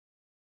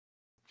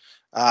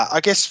I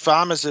guess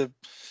farmers are,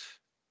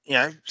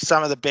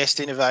 some of the best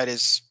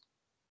innovators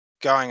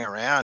going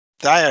around.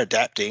 They are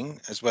adapting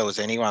as well as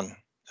anyone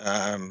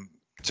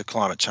to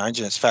climate change,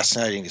 and it's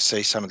fascinating to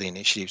see some of the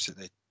initiatives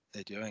that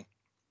they're doing.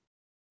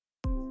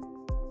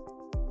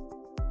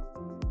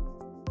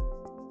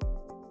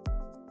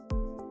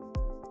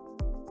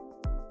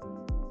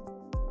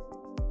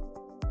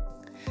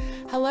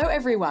 Hello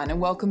everyone and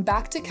welcome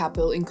back to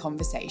Capital in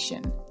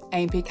Conversation,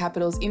 AMP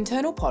Capital's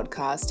internal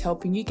podcast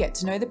helping you get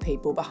to know the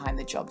people behind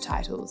the job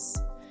titles.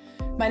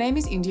 My name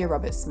is India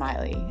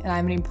Roberts-Smiley and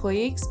I'm an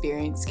employee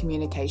experience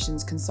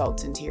communications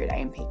consultant here at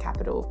AMP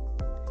Capital.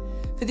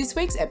 For this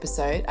week's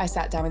episode, I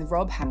sat down with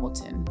Rob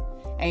Hamilton,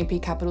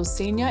 AMP Capital's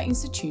Senior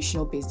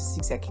Institutional Business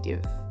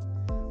Executive.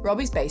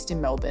 Rob is based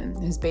in Melbourne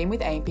and has been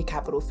with AMP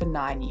Capital for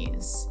 9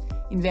 years,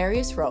 in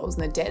various roles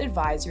in the debt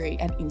advisory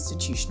and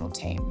institutional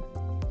team.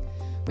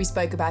 We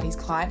spoke about his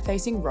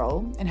client-facing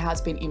role and how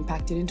it's been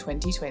impacted in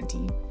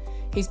 2020,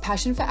 his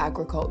passion for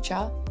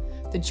agriculture,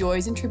 the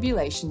joys and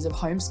tribulations of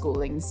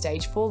homeschooling in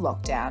stage 4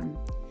 lockdown,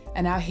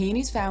 and how he and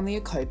his family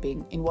are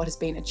coping in what has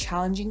been a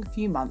challenging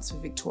few months for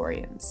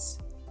Victorians.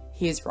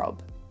 Here's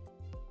Rob.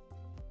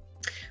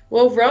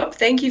 Well, Rob,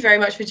 thank you very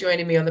much for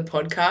joining me on the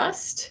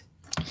podcast.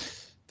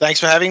 Thanks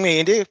for having me,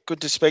 India.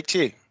 Good to speak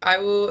to you. I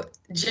will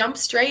jump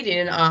straight in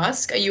and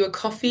ask, are you a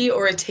coffee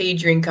or a tea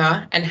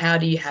drinker, and how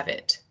do you have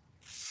it?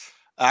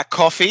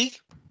 Coffee.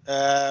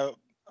 I'll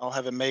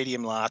have a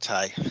medium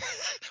latte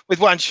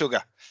with 1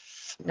 sugar.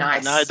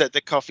 Nice. I know that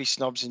the coffee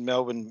snobs in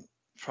Melbourne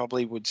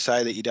probably would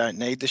say that you don't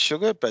need the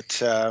sugar,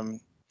 but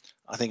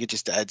I think it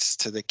just adds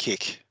to the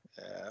kick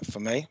for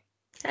me.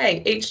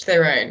 Hey, each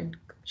their own.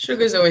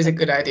 Sugar's always a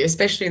good idea,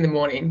 especially in the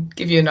morning.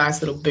 Give you a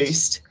nice little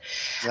boost.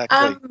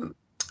 Exactly.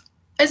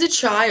 As a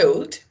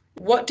child,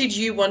 what did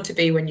you want to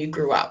be when you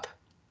grew up?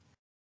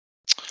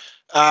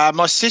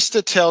 My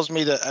sister tells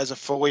me that as a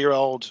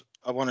 4-year-old,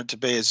 I wanted to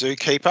be a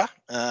zookeeper,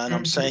 and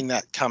I'm seeing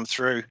that come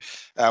through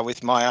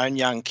with my own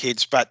young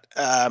kids. But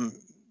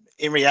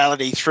in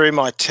reality, through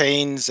my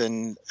teens,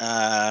 and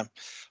I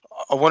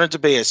wanted to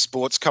be a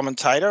sports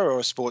commentator or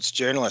a sports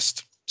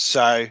journalist.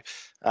 So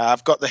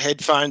I've got the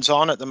headphones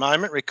on at the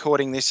moment,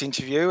 recording this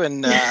interview,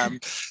 and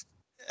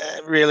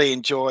really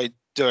enjoyed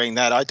doing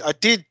that. I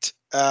did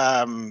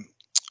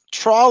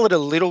trial it a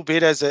little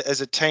bit as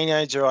a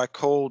teenager. I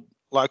called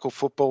local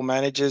football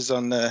managers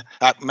on the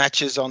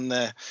matches on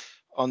the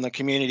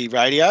community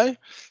radio.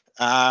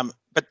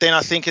 But then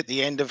I think at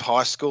the end of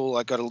high school,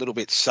 I got a little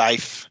bit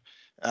safe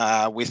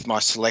with my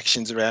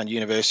selections around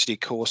university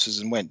courses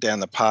and went down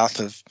the path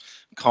of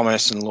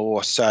commerce and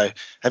law. So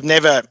I've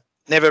never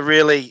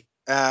really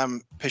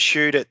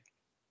pursued it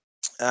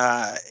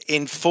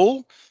in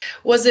full.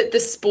 Was it the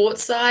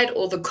sports side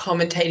or the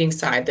commentating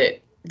side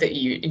that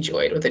you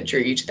enjoyed or that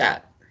drew you to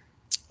that?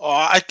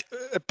 A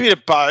bit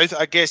of both.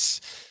 I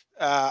guess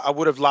I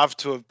would have loved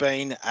to have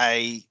been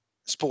a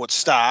sports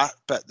star,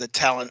 but the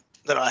talent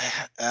that I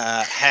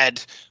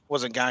had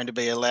wasn't going to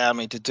be allow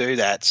me to do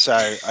that. So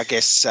I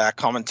guess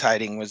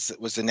commentating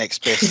was the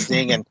next best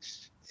thing, and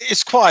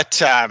it's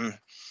quite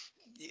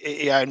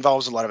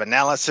involves a lot of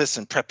analysis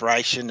and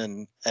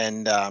preparation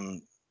and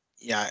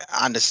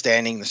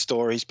understanding the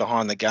stories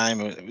behind the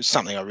game. It was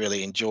something I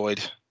really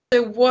enjoyed.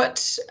 So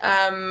what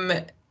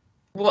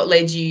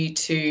led you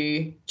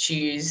to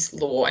choose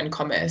law and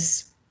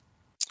commerce?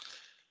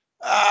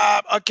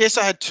 I guess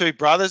I had 2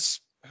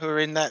 brothers who are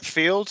in that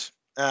field,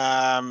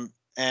 and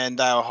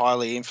they were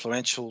highly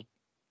influential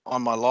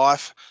on my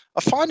life.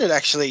 I find it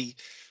actually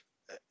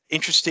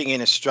interesting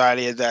in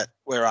Australia that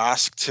we're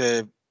asked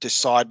to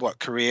decide what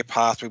career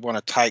path we want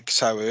to take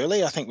so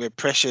early. I think we're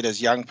pressured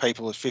as young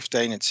people, as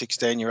 15 and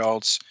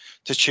 16-year-olds,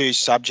 to choose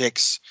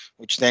subjects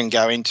which then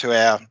go into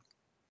our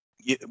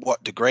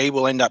what degree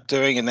we'll end up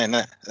doing, and then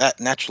that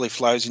naturally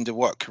flows into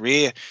what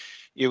career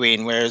you're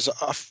in. Whereas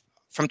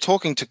from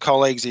talking to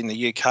colleagues in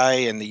the UK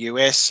and the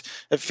US,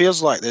 it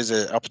feels like there's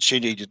an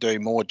opportunity to do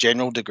more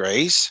general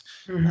degrees.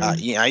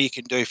 You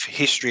can do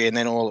history and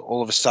then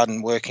all of a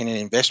sudden work in an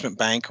investment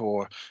bank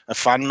or a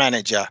fund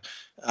manager.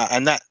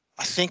 And that,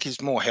 I think,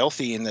 is more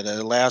healthy in that it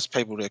allows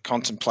people to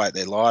contemplate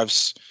their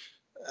lives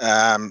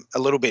a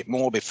little bit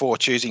more before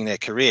choosing their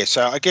career.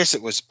 So I guess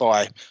it was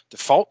by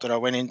default that I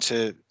went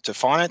into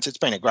finance. It's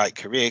been a great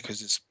career because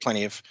there's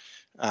plenty of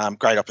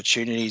great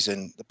opportunities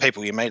and the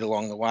people you meet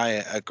along the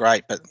way are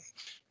great, but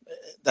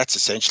that's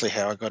essentially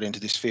how I got into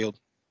this field.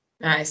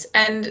 Nice.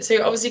 And so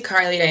you're obviously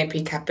currently at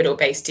AMP Capital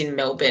based in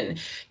Melbourne.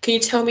 Can you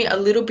tell me a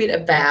little bit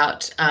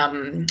about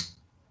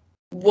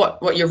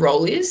what your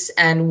role is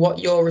and what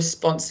you're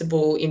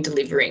responsible in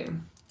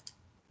delivering?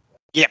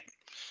 Yep.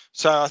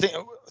 So I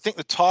think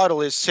the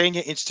title is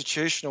Senior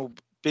Institutional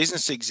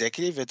Business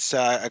Executive. It's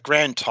a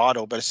grand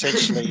title, but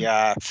essentially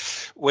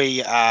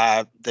we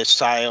are the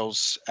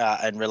sales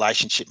and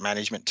relationship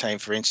management team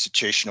for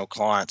institutional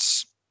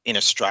clients in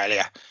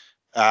Australia.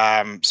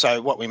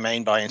 So what we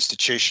mean by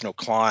institutional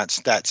clients,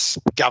 that's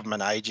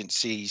government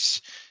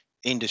agencies,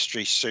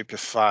 industry super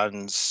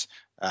funds,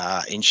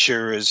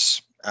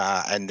 insurers,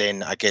 and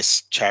then I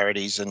guess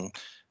charities and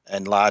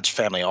and large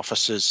family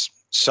offices.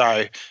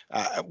 So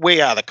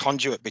we are the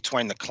conduit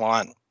between the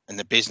client and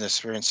the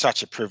business. We're in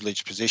such a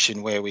privileged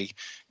position where we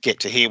get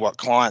to hear what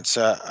clients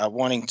are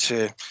wanting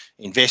to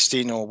invest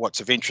in or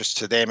what's of interest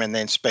to them, and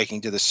then speaking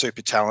to the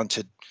super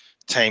talented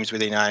teams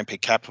within AMP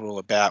Capital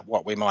about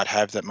what we might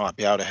have that might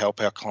be able to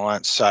help our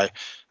clients. So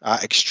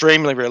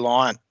extremely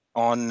reliant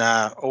on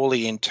all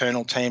the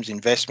internal teams,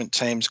 investment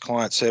teams,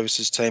 client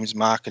services teams,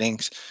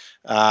 marketings,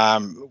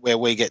 where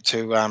we get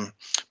to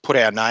put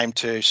our name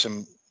to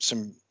some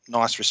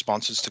nice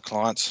responses to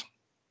clients.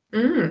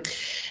 Mm.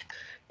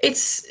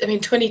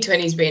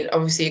 2020 has been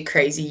obviously a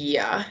crazy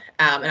year,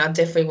 and I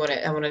definitely want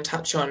to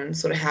touch on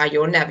sort of how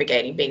you're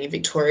navigating being in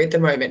Victoria at the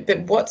moment. But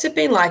what's it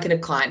been like in a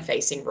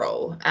client-facing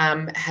role?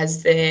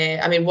 What's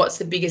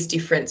the biggest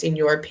difference in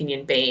your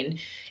opinion been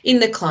in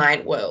the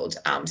client world,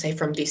 say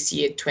from this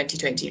year,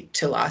 2020,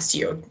 to last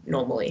year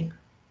normally?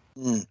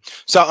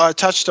 So I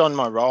touched on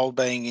my role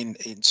being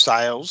in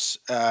sales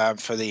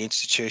for the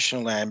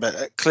institutional land,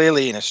 but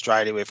clearly in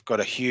Australia we've got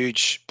a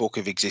huge book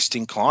of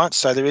existing clients.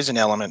 So there is an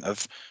element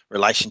of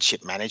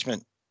relationship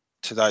management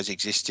to those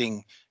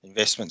existing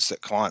investments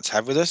that clients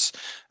have with us.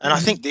 And I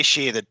think this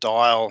year the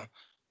dial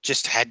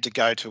just had to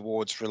go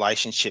towards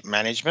relationship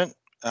management,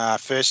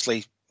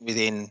 firstly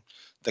within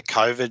the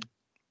COVID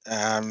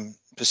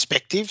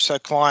perspective. So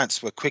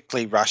clients were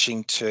quickly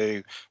rushing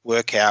to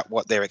work out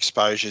what their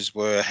exposures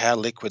were, how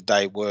liquid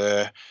they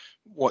were,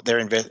 what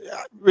their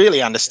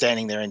really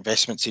understanding their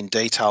investments in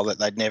detail that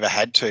they'd never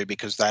had to,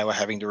 because they were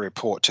having to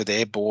report to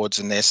their boards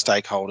and their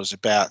stakeholders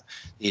about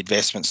the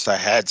investments they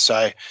had.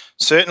 So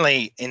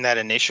certainly in that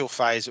initial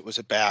phase, it was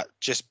about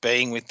just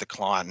being with the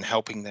client and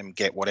helping them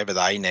get whatever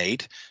they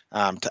need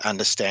to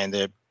understand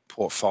their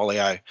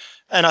portfolio.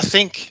 And I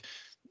think,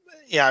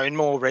 in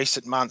more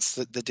recent months,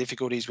 the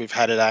difficulties we've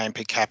had at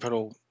AMP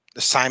Capital,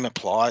 the same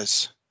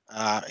applies.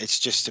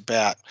 It's just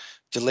about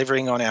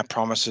delivering on our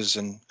promises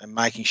and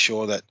making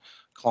sure that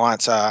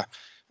clients are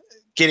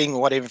getting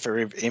whatever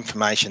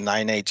information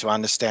they need to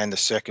understand the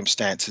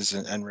circumstances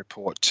and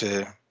report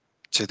to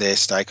their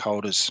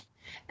stakeholders.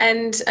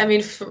 And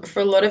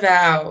for a lot of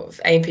our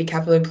AMP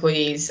Capital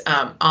employees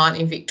aren't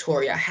in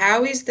Victoria,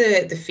 how is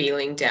the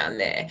feeling down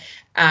there?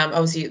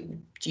 Obviously,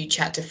 do you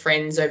chat to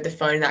friends over the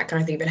phone, that kind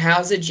of thing? But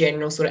how's the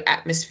general sort of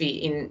atmosphere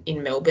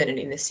in Melbourne and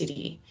in the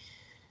city?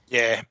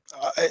 Yeah,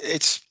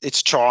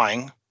 it's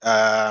trying.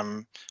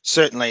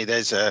 Certainly,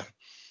 there's an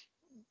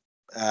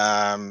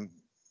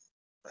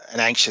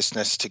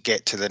anxiousness to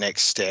get to the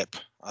next step.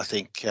 I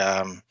think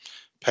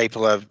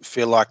people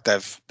feel like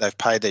they've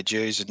paid their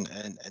dues and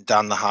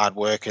done the hard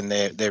work, and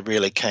they're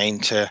really keen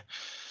to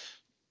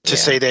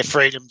see their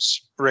freedoms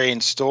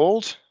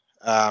reinstalled.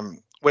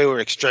 We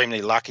were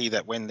extremely lucky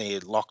that when the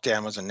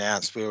lockdown was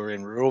announced, we were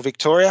in rural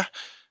Victoria.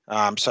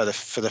 So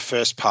for the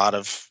first part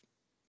of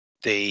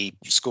the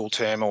school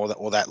term or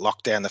that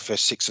lockdown, the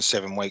first 6 or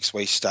 7 weeks,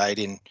 we stayed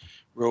in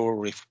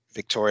rural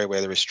Victoria where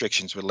the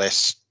restrictions were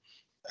less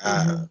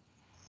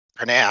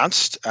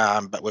pronounced.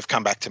 But we've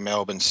come back to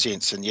Melbourne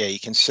since, and you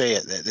can see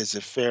it. There's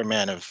a fair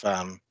amount of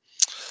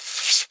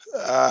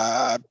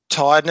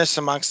tiredness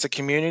amongst the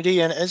community,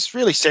 and it's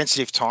really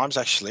sensitive times,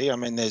 actually. I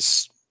mean,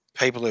 there's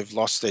people who've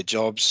lost their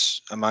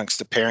jobs amongst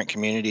the parent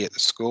community at the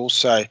school,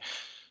 so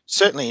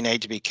certainly you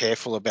need to be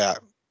careful about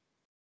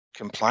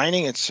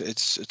complaining.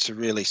 It's a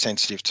really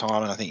sensitive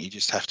time, and I think you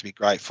just have to be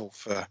grateful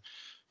for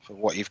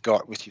what you've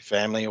got with your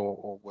family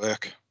or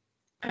work.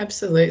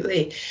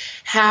 Absolutely.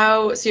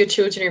 So your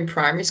children are in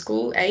primary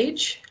school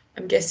age,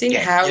 I'm guessing?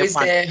 How is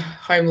their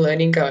home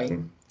learning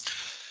going?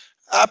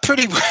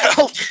 Pretty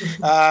well.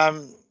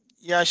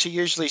 She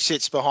usually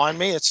sits behind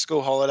me at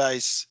school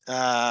holidays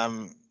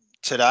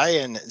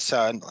today, and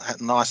so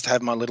nice to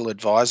have my little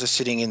advisor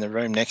sitting in the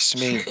room next to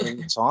me all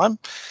the time.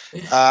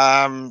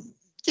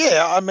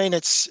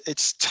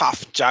 It's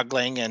tough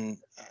juggling, and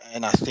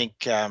I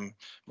think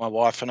my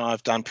wife and I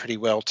have done pretty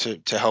well to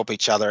help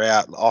each other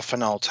out.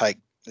 Often I'll take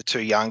the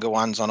two younger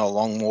ones on a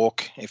long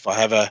walk if I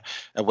have a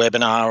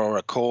webinar or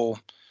a call,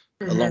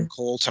 a long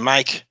call to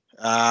make,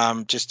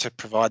 just to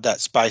provide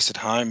that space at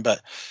home.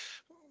 But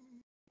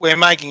we're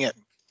making it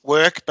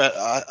work. But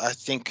I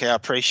think our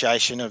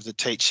appreciation of the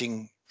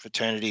teaching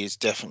fraternity has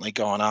definitely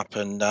gone up,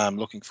 and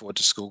looking forward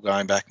to school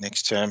going back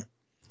next term.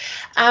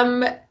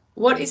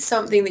 What is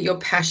something that you're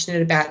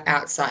passionate about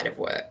outside of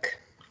work?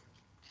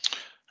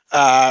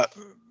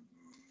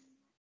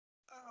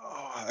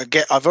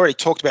 Again, I've already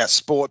talked about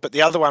sport, but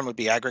the other one would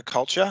be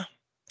agriculture.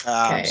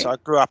 Okay. So I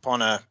grew up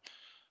on a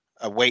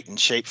wheat and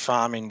sheep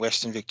farm in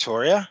Western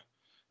Victoria.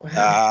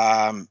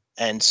 Wow.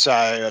 And so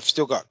I've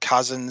still got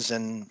cousins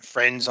and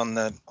friends on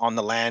the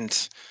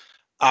land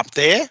up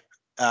there.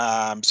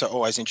 So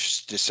always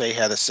interested to see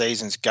how the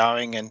season's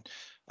going. And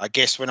I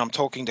guess when I'm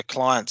talking to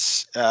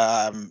clients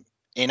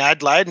in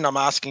Adelaide and I'm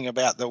asking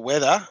about the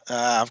weather,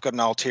 I've got an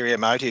ulterior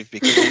motive,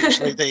 because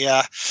usually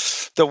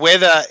the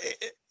weather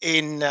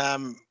in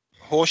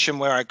Horsham,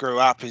 where I grew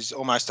up, is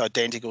almost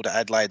identical to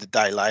Adelaide the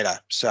day later.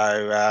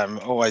 So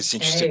always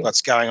interested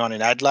what's going on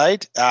in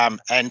Adelaide.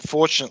 And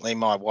fortunately,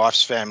 my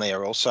wife's family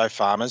are also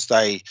farmers.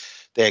 They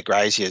they're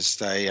graziers.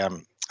 They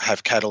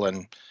have cattle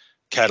and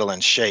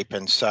sheep,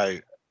 and so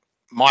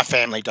my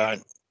family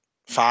don't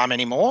farm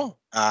anymore.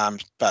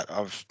 But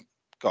I've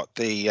got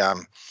the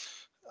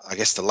I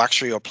guess the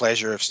luxury or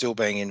pleasure of still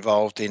being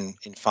involved in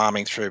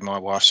farming through my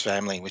wife's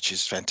family, which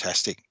is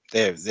fantastic.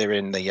 They're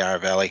in the Yarra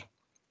Valley.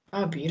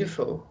 Oh,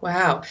 beautiful.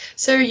 Wow.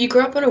 So you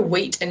grew up on a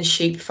wheat and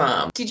sheep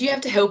farm. Did you have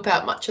to help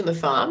out much on the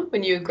farm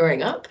when you were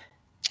growing up?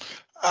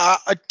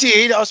 I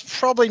did. I was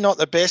probably not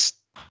the best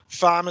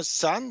farmer's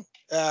son.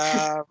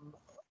 I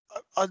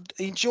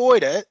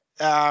enjoyed it,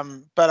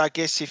 but I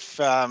guess if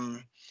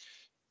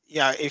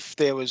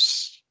there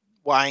was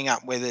weighing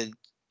up whether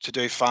to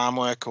do farm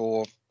work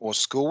or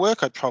school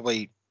work, I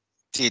probably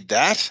did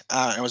that.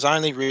 It was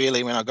only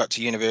really when I got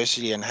to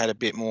university and had a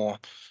bit more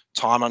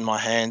time on my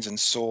hands and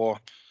saw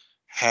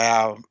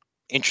how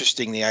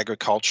interesting the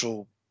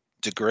agricultural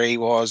degree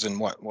was and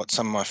what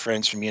some of my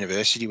friends from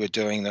university were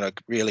doing that I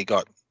really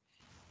got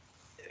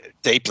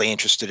deeply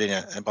interested in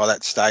it. And by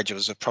that stage, I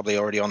was probably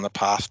already on the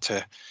path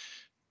to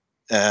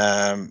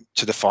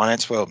the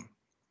finance world.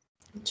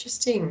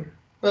 Interesting.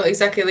 Well,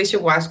 exactly. At least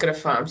your wife's got a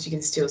farm, so you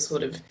can still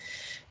sort of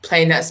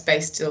play in that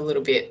space still a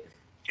little bit.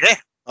 Yeah.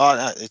 Oh,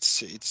 no,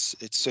 it's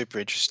super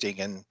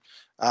interesting, and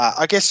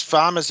I guess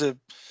farmers are,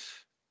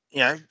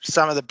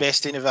 some of the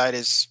best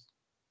innovators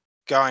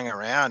going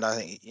around. I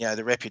think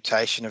the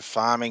reputation of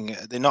farming,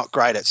 they're not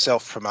great at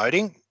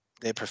self-promoting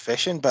their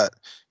profession, but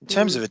in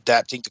terms of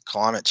adapting to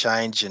climate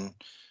change and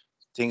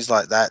things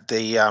like that,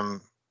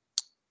 the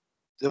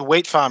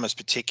wheat farmers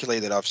particularly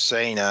that I've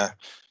seen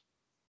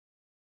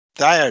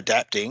they are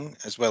adapting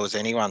as well as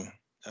anyone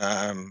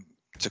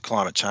to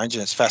climate change,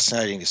 and it's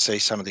fascinating to see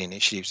some of the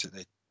initiatives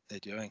that they're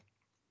doing.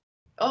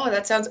 Oh,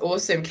 that sounds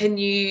awesome. Can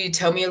you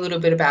tell me a little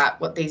bit about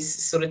what these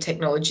sort of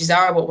technologies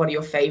are, or what one of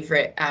your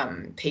favourite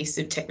piece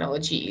of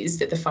technology is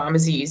that the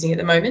farmers are using at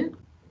the moment?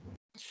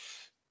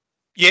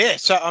 Yeah,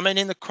 so I mean,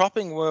 in the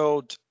cropping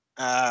world,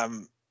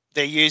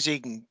 they're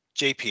using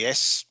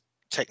GPS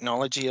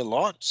technology a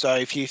lot. So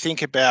if you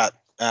think about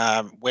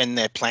when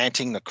they're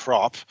planting the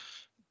crop,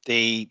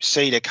 the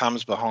seeder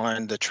comes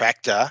behind the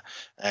tractor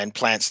and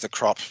plants the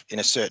crop in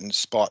a certain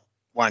spot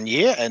one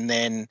year, and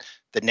then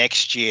the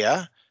next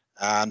year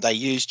they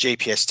use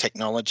GPS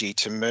technology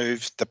to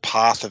move the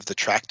path of the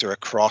tractor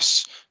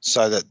across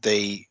so that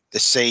the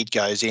seed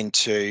goes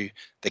into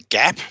the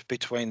gap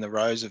between the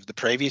rows of the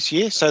previous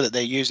year, so that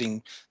they're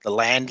using the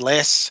land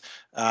less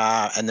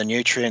and the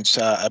nutrients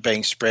are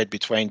being spread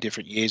between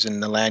different years,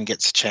 and the land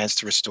gets a chance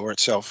to restore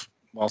itself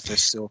whilst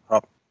there's still a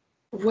crop.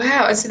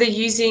 Wow. And so they're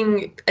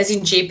using, as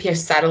in GPS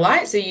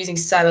satellites, they're using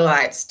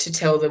satellites to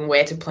tell them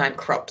where to plant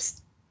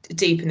crops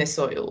deep in the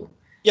soil.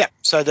 Yeah,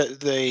 so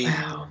the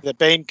Wow.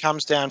 beam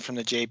comes down from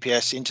the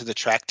GPS into the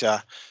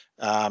tractor.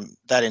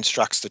 That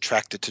instructs the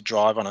tractor to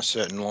drive on a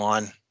certain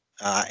line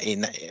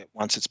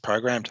once it's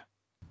programmed.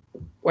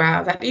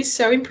 Wow, that is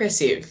so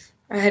impressive.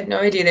 I had no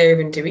idea they were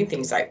even doing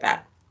things like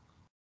that.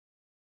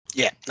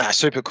 Yeah, no,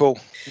 super cool.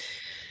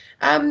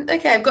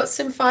 Okay, I've got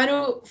some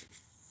final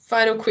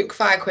quick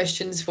fire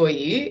questions for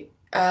you.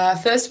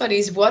 First one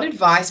is, what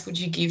advice would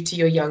you give to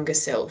your younger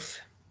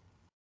self?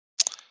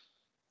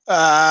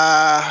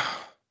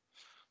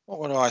 What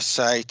would I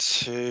say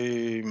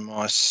to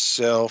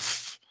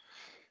myself?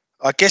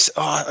 I guess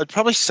I'd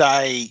probably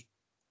say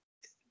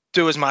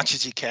do as much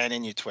as you can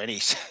in your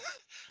 20s.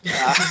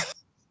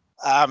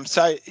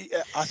 So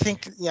I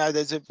think,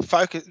 there's a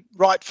focus,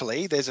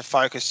 rightfully, there's a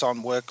focus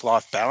on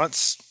work-life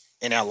balance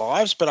in our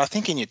lives. But I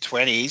think in your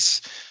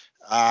 20s,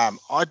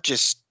 I'd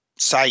just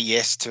say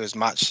yes to as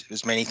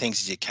many things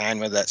as you can,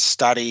 whether that's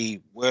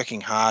study,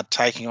 working hard,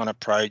 taking on a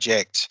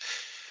project,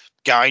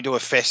 going to a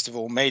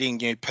festival, meeting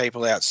new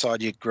people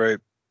outside your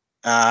group,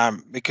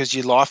 because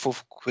your life will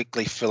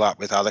quickly fill up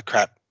with other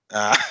crap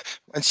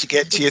once you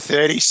get to your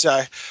 30s.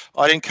 So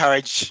I'd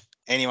encourage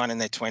anyone in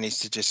their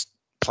 20s to just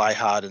play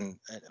hard and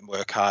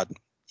work hard.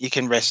 You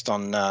can rest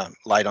on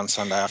late on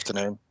Sunday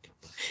afternoon.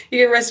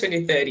 You can rest when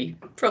you're 30.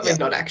 Probably Yeah.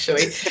 not,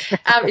 actually.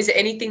 Is there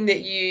anything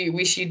that you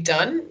wish you'd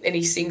done?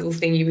 Any single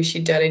thing you wish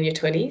you'd done in your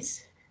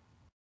 20s?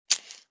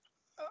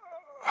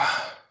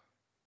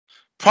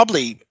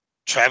 Probably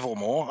travel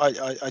more.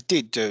 I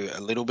did do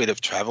a little bit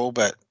of travel,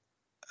 but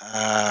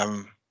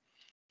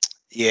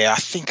yeah, I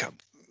think I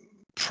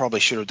probably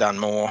should have done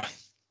more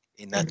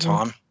in that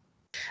time.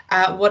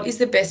 What is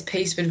the best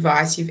piece of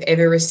advice you've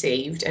ever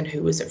received, and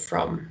who was it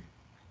from?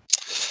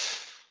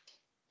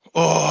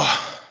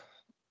 Oh,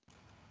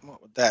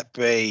 what would that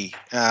be?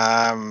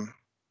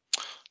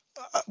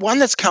 One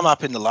that's come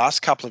up in the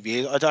last couple of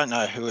years. I don't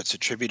know who it's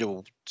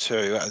attributable to.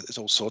 There's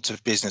all sorts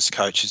of business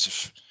coaches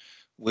have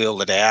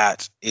wheeled it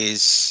out.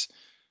 Is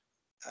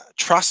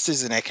trust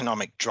is an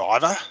economic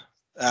driver,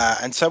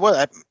 and so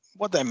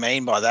what they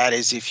mean by that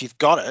is if you've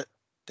got it,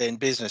 then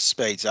business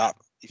speeds up.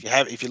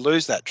 If you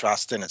lose that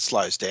trust, then it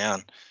slows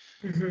down.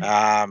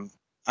 And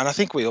I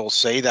think we all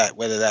see that,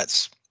 whether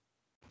that's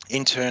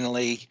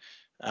internally,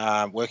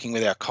 working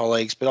with our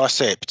colleagues, but I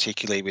see it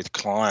particularly with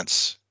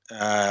clients.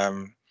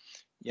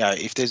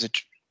 If there's a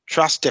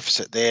trust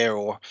deficit there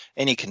or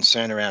any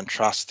concern around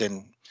trust,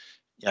 then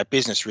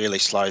business really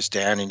slows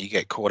down and you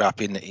get caught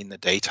up in the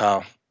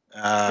detail.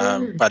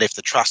 But if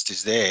the trust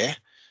is there,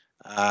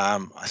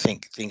 I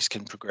think things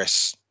can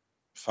progress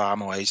far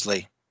more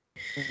easily.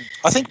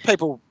 I think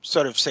people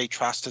sort of see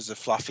trust as a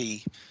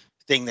fluffy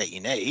thing that you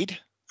need,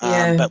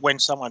 but when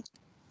someone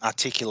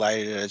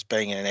articulated it as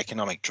being an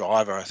economic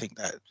driver, I think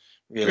that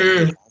really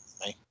hit home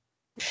for me.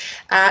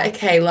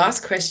 Okay,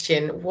 last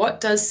question.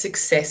 What does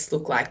success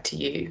look like to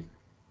you?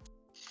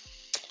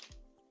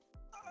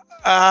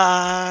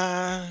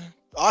 I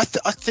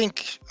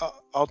think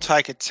I'll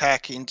take a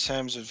tack in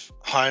terms of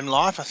home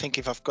life. I think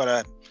if I've got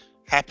a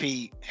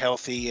happy,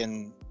 healthy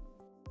and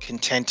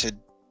contented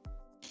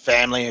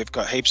family who've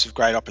got heaps of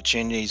great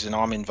opportunities and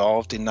I'm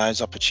involved in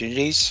those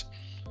opportunities,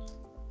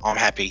 I'm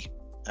happy.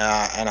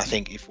 And I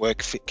think if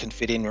work can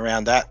fit in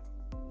around that,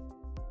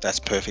 that's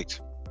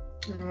perfect.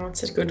 Oh,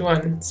 that's a good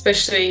one,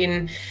 especially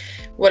in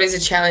what is a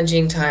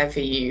challenging time for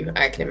you,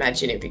 I can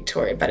imagine, in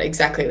Victoria. But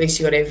exactly, at least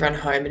you got everyone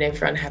home and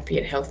everyone happy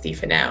and healthy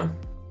for now.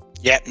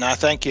 Yeah, no,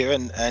 thank you.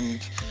 And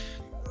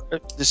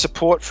the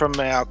support from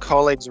our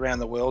colleagues around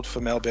the world for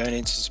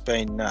Melburnians has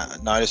been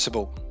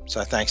noticeable.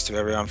 So thanks to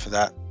everyone for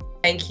that.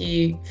 Thank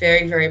you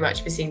very, very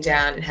much for sitting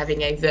down and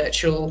having a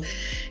virtual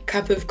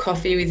cup of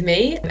coffee with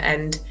me.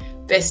 And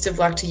best of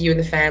luck to you and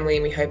the family.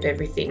 And we hope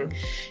everything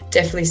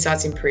definitely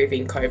starts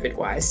improving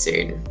COVID-wise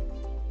soon.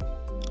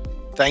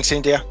 Thanks,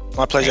 India.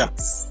 My pleasure.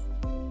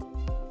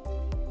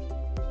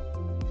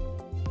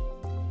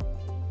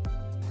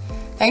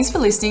 Thanks for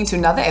listening to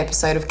another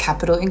episode of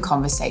Capital in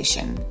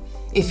Conversation.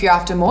 If you're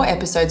after more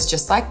episodes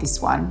just like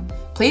this one,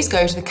 please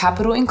go to the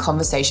Capital in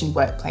Conversation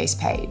workplace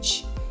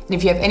page. And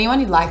if you have anyone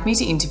you'd like me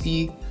to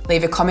interview,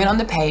 leave a comment on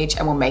the page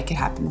and we'll make it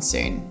happen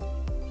soon.